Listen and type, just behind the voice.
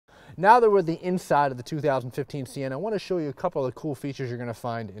Now that we're at the inside of the 2015 Sienna, I want to show you a couple of the cool features you're going to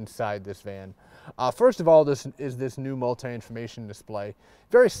find inside this van. First of all, this is this new multi-information display.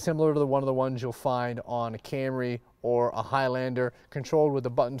 Very similar to one of the ones you'll find on a Camry or a Highlander, controlled with the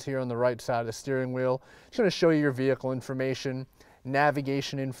buttons here on the right side of the steering wheel. It's going to show you your vehicle information,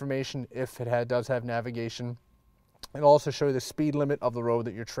 navigation information if it does have navigation. It'll also show you the speed limit of the road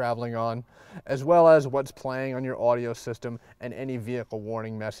that you're traveling on, as well as what's playing on your audio system and any vehicle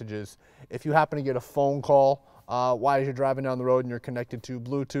warning messages. If you happen to get a phone call while you're driving down the road and you're connected to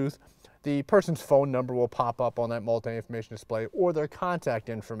Bluetooth, the person's phone number will pop up on that multi-information display, or their contact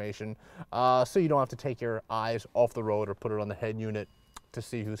information, so you don't have to take your eyes off the road or put it on the head unit to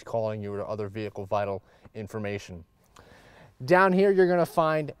see who's calling you or other vehicle vital information. Down here you're going to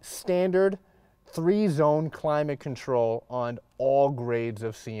find standard 3-zone climate control on all grades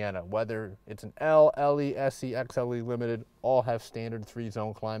of Sienna, whether it's an L, LE, SE, XLE Limited, all have standard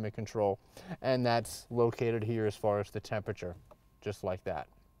 3-zone climate control, and that's located here as far as the temperature, just like that.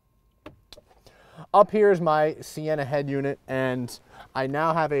 Up here is my Sienna head unit, and I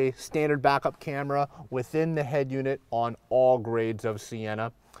now have a standard backup camera within the head unit on all grades of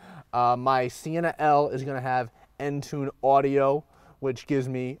Sienna. My Sienna L is going to have N-Tune audio, which gives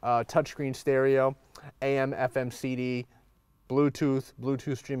me touchscreen stereo, AM, FM, CD,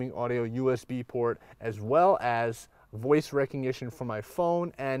 Bluetooth streaming audio, USB port, as well as voice recognition for my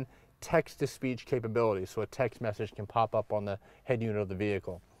phone and text-to-speech capability, so a text message can pop up on the head unit of the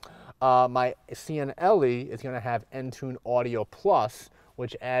vehicle. My Sienna LE is going to have N-Tune Audio Plus,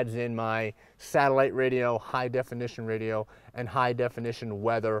 which adds in my satellite radio, high-definition radio, and high-definition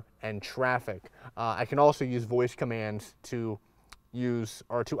weather and traffic. I can also use voice commands to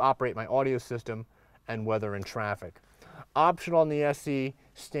operate my audio system and weather and traffic. Optional on the SE,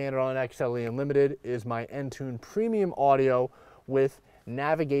 standard on XLE and Limited, is my N-Tune Premium Audio with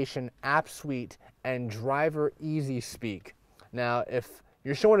Navigation App Suite and Driver Easy Speak. Now, if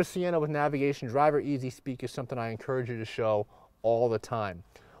you're showing a Sienna with navigation, Driver Easy Speak is something I encourage you to show all the time.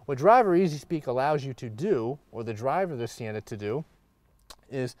 What Driver Easy Speak allows you to do, or the driver of the Sienna to do,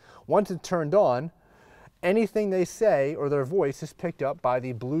 is once it's turned on, anything they say or their voice is picked up by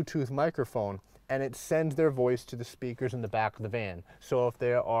the Bluetooth microphone, and it sends their voice to the speakers in the back of the van. So if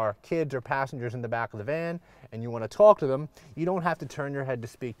there are kids or passengers in the back of the van and you want to talk to them, you don't have to turn your head to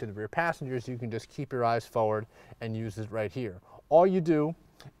speak to the rear passengers. You can just keep your eyes forward and use it right here. All you do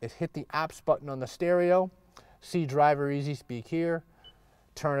is hit the apps button on the stereo, see Driver Easy Speak here,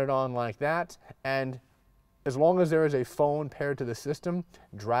 turn it on like that, and as long as there is a phone paired to the system,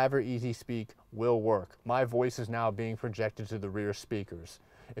 Driver Easy Speak will work. My voice is now being projected to the rear speakers.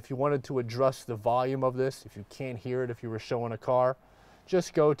 If you wanted to adjust the volume of this, if you can't hear it if you were showing a car,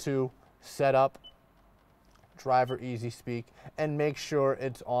 just go to Setup, Driver Easy Speak, and make sure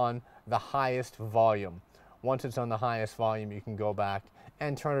it's on the highest volume. Once it's on the highest volume, you can go back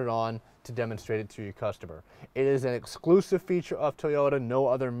and turn it on to demonstrate it to your customer. It is an exclusive feature of Toyota. No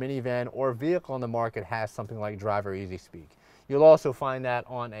other minivan or vehicle on the market has something like Driver Easy Speak. You'll also find that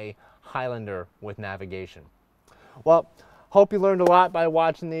on a Highlander with navigation. Well, hope you learned a lot by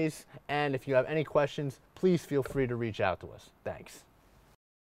watching these, and if you have any questions, please feel free to reach out to us. Thanks.